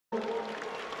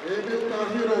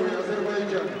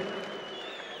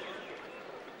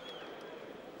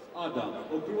Adam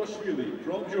Okurashvili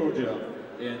from Georgia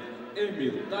and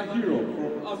Emil Tahiro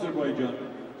from Azerbaijan.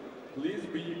 Please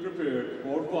be prepared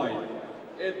for fight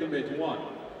at the mat 1.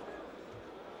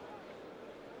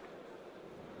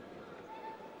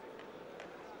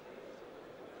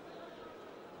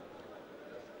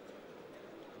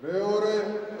 მეორე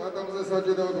ატამზე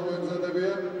საჭიროა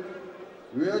მოემზადებიან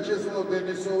ვიაჩესლავ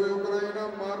დენისოვი უკრაინა,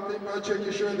 მარტინ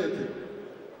პაჩეკი შვედეთი.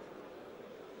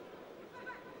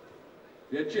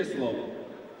 Vyacheslav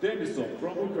Denisov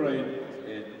from Ukraine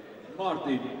and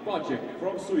Martin Pacek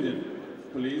from Sweden.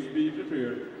 Please be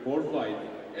prepared for fight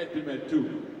at the mat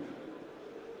 2.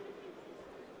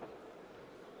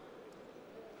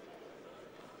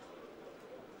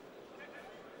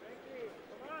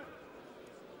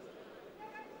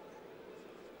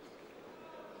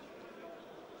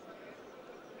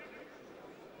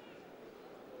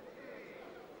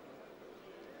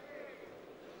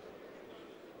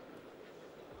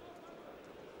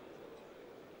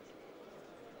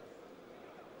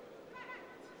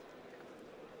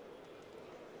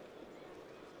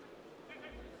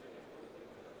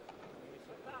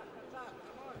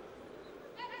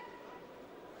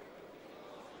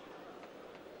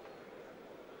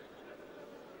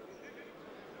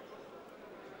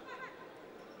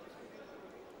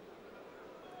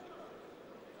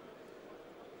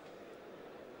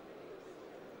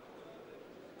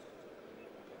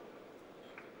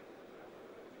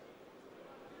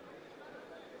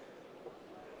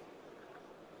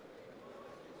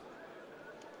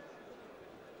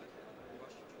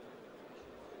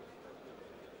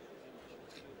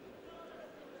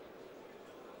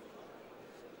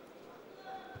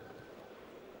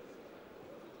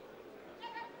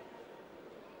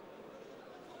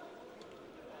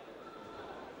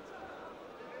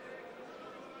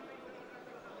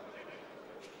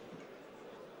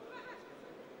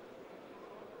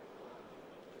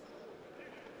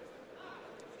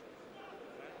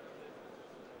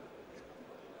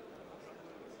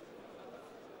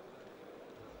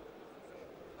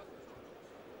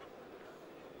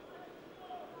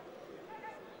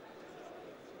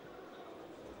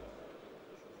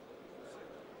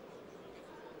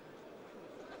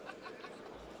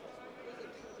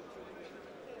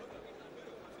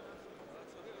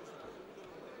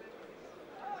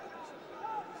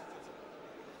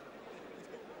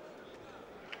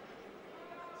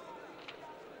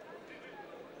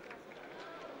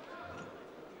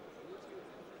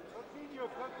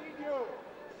 Continue.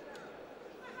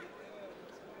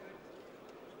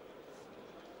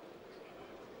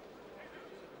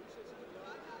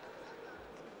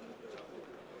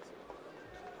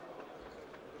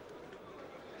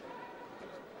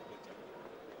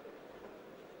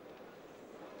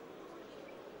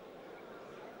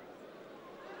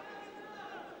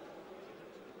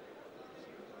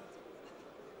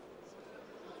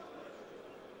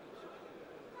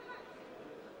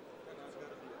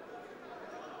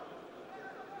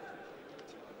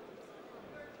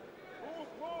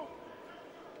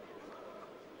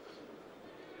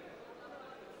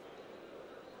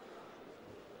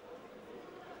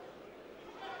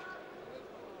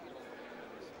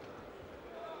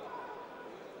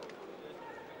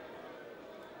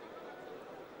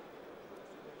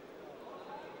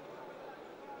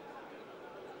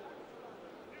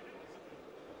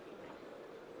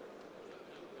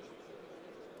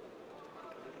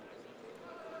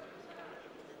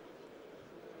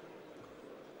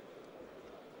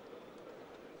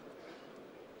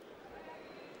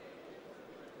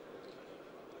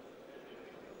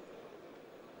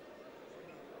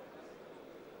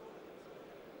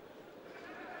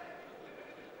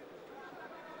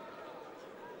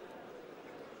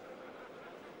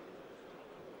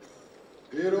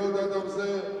 პირველ დადამზე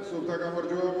სულთა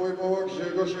გამარჯვება მოიპოვა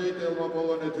გჟეგორ ეიტელმა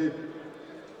პოლონეთი.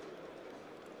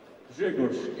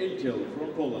 Grzegorz Eitel from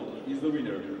Poland is the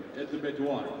winner at the mat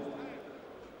 1.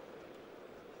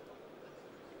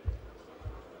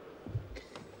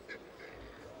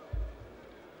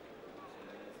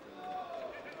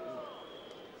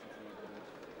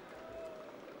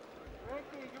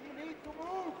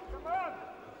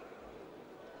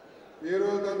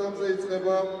 პირველ დადამზე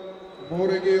იწყება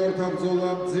მორეგიორთა ბრძოლა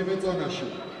მძიმე ზონაში.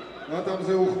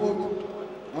 დადამზე უხმობთ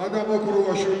ადამ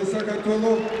ოქრუაშვილი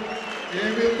საქართველო,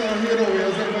 ემილ ტაჰიროვი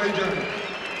აზერბაიჯანი.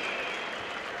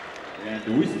 And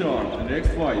we start the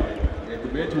next fight at the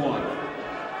mat 1.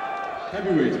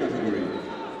 Heavyweight category.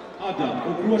 Adam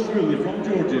Okurashvili from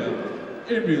Georgia,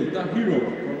 Emil Tahirov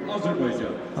from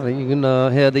Azerbaijan. I think you can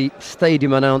hear the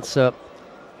stadium announcer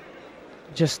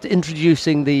just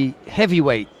introducing the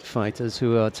heavyweight fighters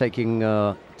who are taking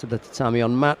to the tatami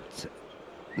on mat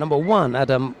number 1,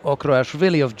 Adam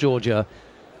Okroashvili of Georgia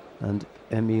and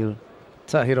Emil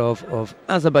Tahirov of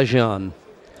Azerbaijan.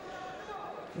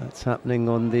 That's happening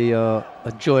on the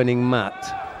adjoining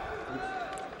mat.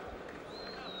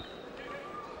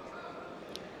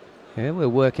 Here we're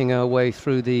working our way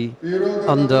through the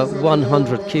under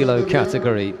 100 kilo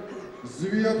category.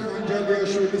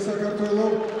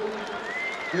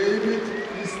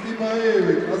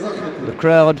 The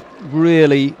crowd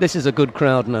really, this is a good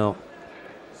crowd now.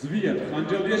 From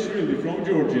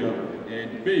Georgia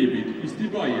and David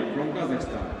Istibayev from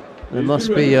Kazakhstan. There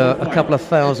must be a couple of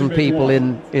thousand people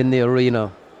in the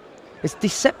arena. It's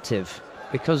deceptive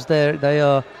because they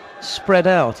are spread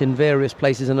out in various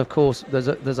places, and of course there's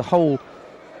a whole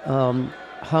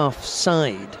half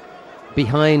side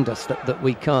behind us that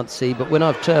we can't see. But when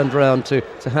I've turned around to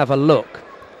have a look,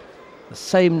 the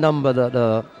same number that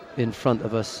are in front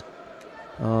of us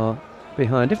are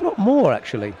behind, if not more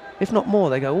actually. If not more,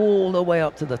 they go all the way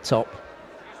up to the top.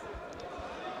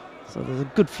 So there's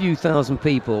a good few thousand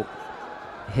people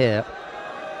here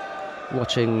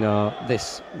watching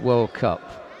this World Cup.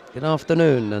 Good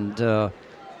afternoon, and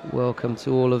welcome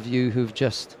to all of you who've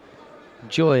just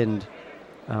joined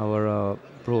our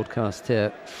broadcast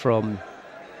here from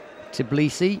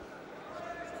Tbilisi.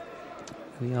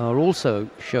 We are also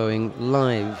showing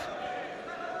live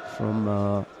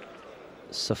from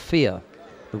Sofia,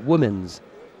 the Women's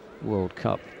World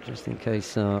Cup, just in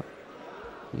case you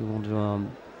want to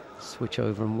switch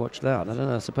over and watch that. I don't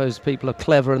know, I suppose people are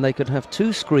clever and they could have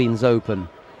 2 screens open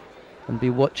and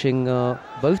be watching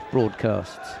both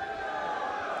broadcasts.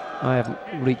 I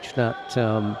haven't reached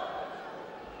that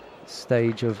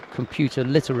stage of computer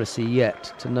literacy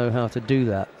yet to know how to do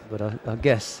that, but I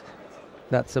guess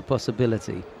that's a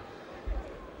possibility.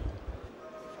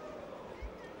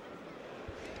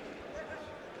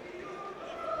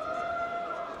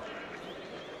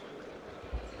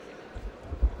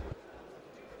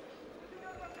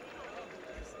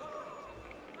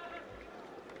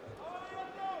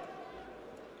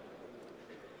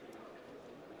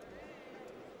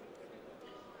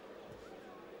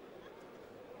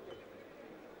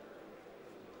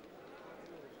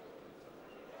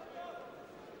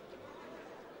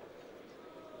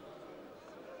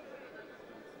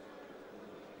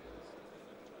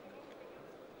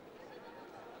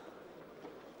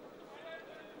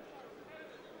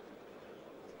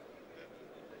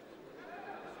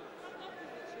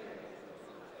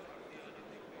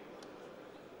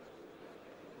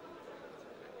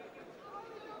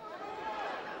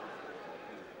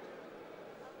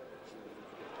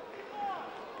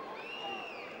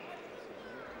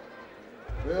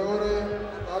 მეორე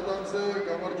ტატამზე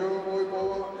გამარჯვება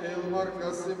მოიპოვა Elmar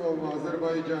Gasimov,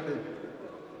 Azerbaijani.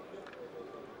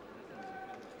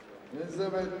 Men's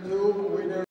event 2 winner.